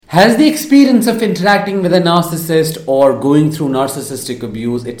Has the experience of interacting with a narcissist or going through narcissistic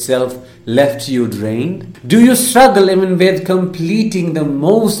abuse itself left you drained? Do you struggle even with completing the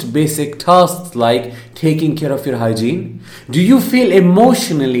most basic tasks like taking care of your hygiene? Do you feel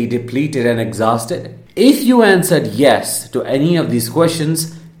emotionally depleted and exhausted? If you answered yes to any of these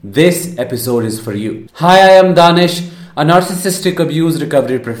questions, this episode is for you. Hi, I am Danish, a narcissistic abuse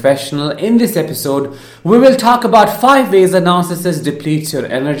recovery professional. In this episode, we will talk about 5 ways a narcissist depletes your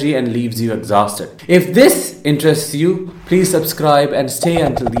energy and leaves you exhausted. If this interests you, please subscribe and stay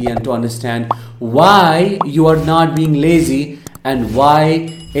until the end to understand why you are not being lazy and why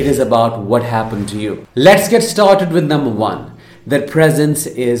it is about what happened to you. Let's get started with number 1. Their presence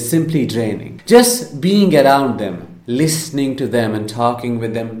is simply draining. Just being around them, listening to them and talking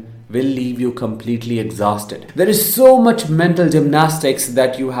with them will leave you completely exhausted. There is so much mental gymnastics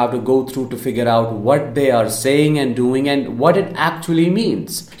that you have to go through to figure out what they are saying and doing and what it actually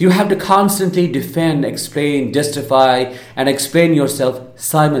means. You have to constantly defend, explain, justify, and explain yourself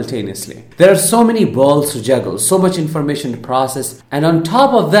simultaneously. There are so many balls to juggle, so much information to process, and on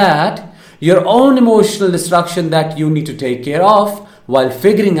top of that, your own emotional destruction that you need to take care of while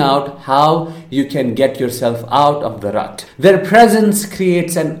figuring out how you can get yourself out of the rut. Their presence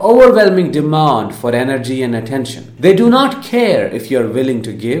creates an overwhelming demand for energy and attention. They do not care if you're willing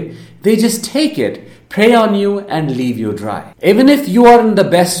to give, they just take it, prey on you, and leave you dry. Even if you are in the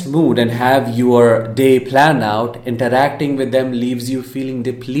best mood and have your day planned out, interacting with them leaves you feeling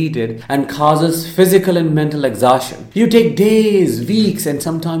depleted and causes physical and mental exhaustion. You take days, weeks, and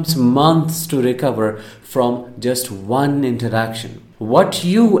sometimes months to recover from just one interaction. What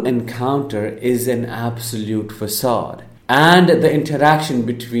you encounter is an absolute facade, and the interaction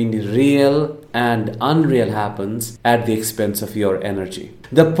between real and unreal happens at the expense of your energy.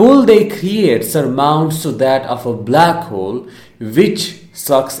 The pull they create surmounts to that of a black hole, which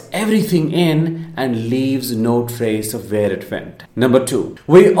sucks everything in and leaves no trace of where it went. Number 2.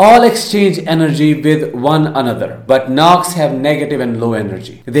 We all exchange energy with one another, but Narcs have negative and low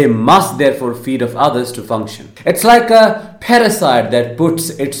energy. They must therefore feed off others to function. It's like a parasite that puts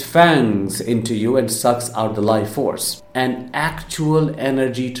its fangs into you and sucks out the life force. An actual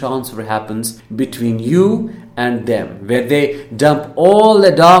energy transfer happens between you and them, where they dump all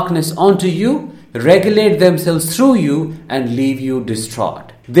the darkness onto you, regulate themselves through you, and leave you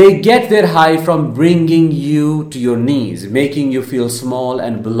distraught. They get their high from bringing you to your knees, making you feel small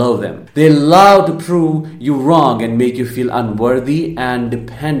and below them. They love to prove you wrong and make you feel unworthy and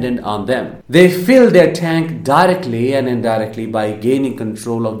dependent on them. They fill their tank directly and indirectly by gaining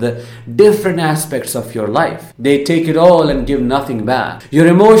control of the different aspects of your life. They take it all and give nothing back. Your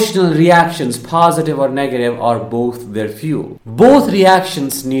emotional reactions, positive or negative, are both their fuel. Both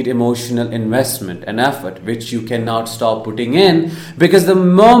reactions need emotional investment and effort, which you cannot stop putting in, because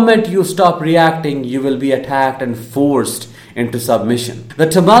the moment you stop reacting, you will be attacked and forced into submission. The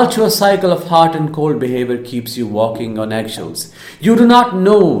tumultuous cycle of hot and cold behavior keeps you walking on eggshells. You do not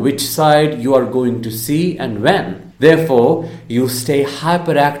know which side you are going to see and when. Therefore, you stay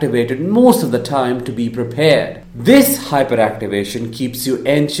hyperactivated most of the time to be prepared. This hyperactivation keeps you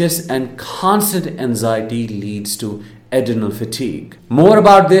anxious, and constant anxiety leads to adrenal fatigue. More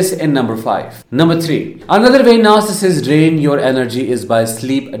about this in number 5. Number 3. Another way narcissists drain your energy is by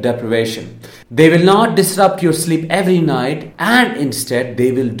sleep deprivation. They will not disrupt your sleep every night, and instead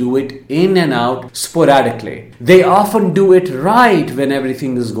they will do it in and out sporadically. They often do it right when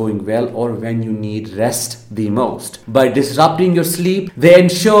everything is going well or when you need rest the most. By disrupting your sleep, they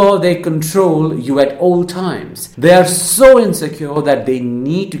ensure they control you at all times. They are so insecure that they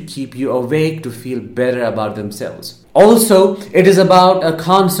need to keep you awake to feel better about themselves. Also, it is about a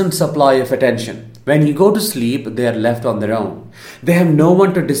constant supply of attention. When you go to sleep, they are left on their own. They have no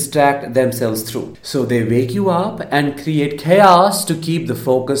one to distract themselves through. So they wake you up and create chaos to keep the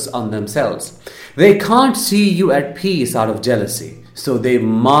focus on themselves. They can't see you at peace out of jealousy. So they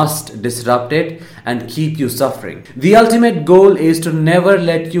must disrupt it and keep you suffering. The ultimate goal is to never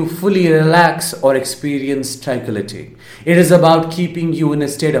let you fully relax or experience tranquility. It is about keeping you in a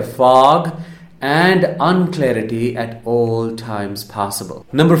state of fog and unclarity at all times possible.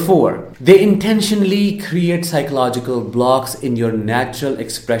 Number 4, they intentionally create psychological blocks in your natural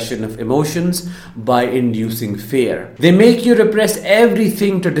expression of emotions by inducing fear. They make you repress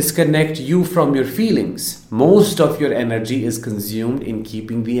everything to disconnect you from your feelings. Most of your energy is consumed in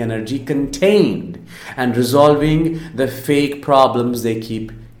keeping the energy contained and resolving the fake problems they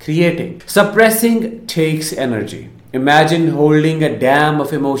keep creating. Suppressing takes energy. Imagine holding a dam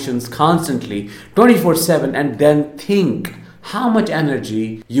of emotions constantly, 24/7, and then think how much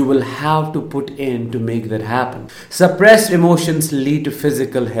energy you will have to put in to make that happen. Suppressed emotions lead to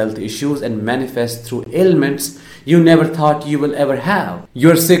physical health issues and manifest through ailments you never thought you will ever have.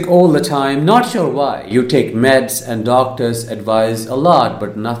 You're sick all the time, not sure why. You take meds and doctors advise a lot,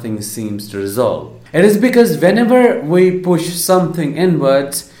 but nothing seems to resolve. It is because whenever we push something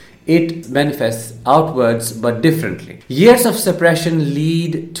inwards, it manifests outwards but differently. Years of suppression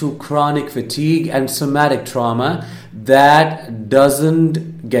lead to chronic fatigue and somatic trauma that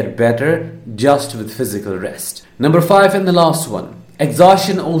doesn't get better just with physical rest. Number 5 and the last one.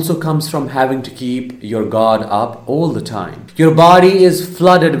 Exhaustion also comes from having to keep your guard up all the time. Your body is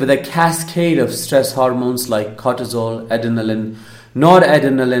flooded with a cascade of stress hormones like cortisol, adrenaline,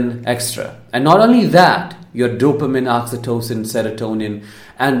 noradrenaline, etc. And not only that, your dopamine, oxytocin, serotonin,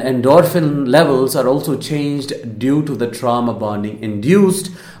 and endorphin levels are also changed due to the trauma bonding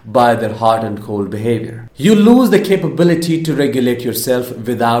induced by their hot and cold behavior. You lose the capability to regulate yourself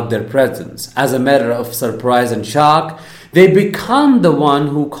without their presence. As a matter of surprise and shock, they become the one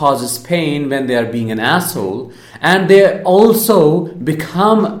who causes pain when they are being an asshole, and they also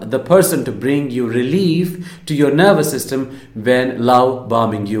become the person to bring you relief to your nervous system when love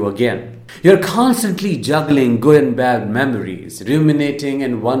bombing you again. You're constantly juggling good and bad memories, ruminating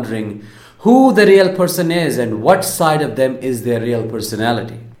and wondering who the real person is and what side of them is their real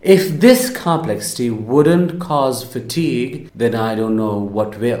personality. If this complexity wouldn't cause fatigue, then I don't know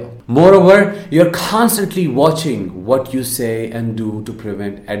what will. Moreover, you're constantly watching what you say and do to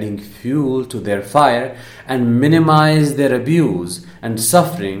prevent adding fuel to their fire and minimize their abuse and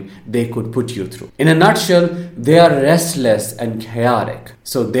suffering they could put you through. In a nutshell, they are restless and chaotic,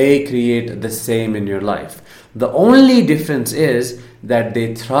 so they create the same in your life. The only difference is that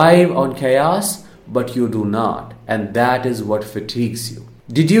they thrive on chaos, but you do not, and that is what fatigues you.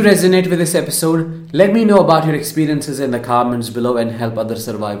 Did you resonate with this episode? Let me know about your experiences in the comments below and help other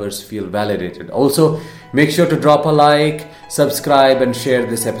survivors feel validated. Also, make sure to drop a like, subscribe, and share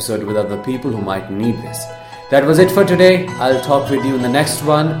this episode with other people who might need this. That was it for today. I'll talk with you in the next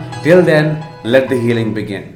one. Till then, let the healing begin.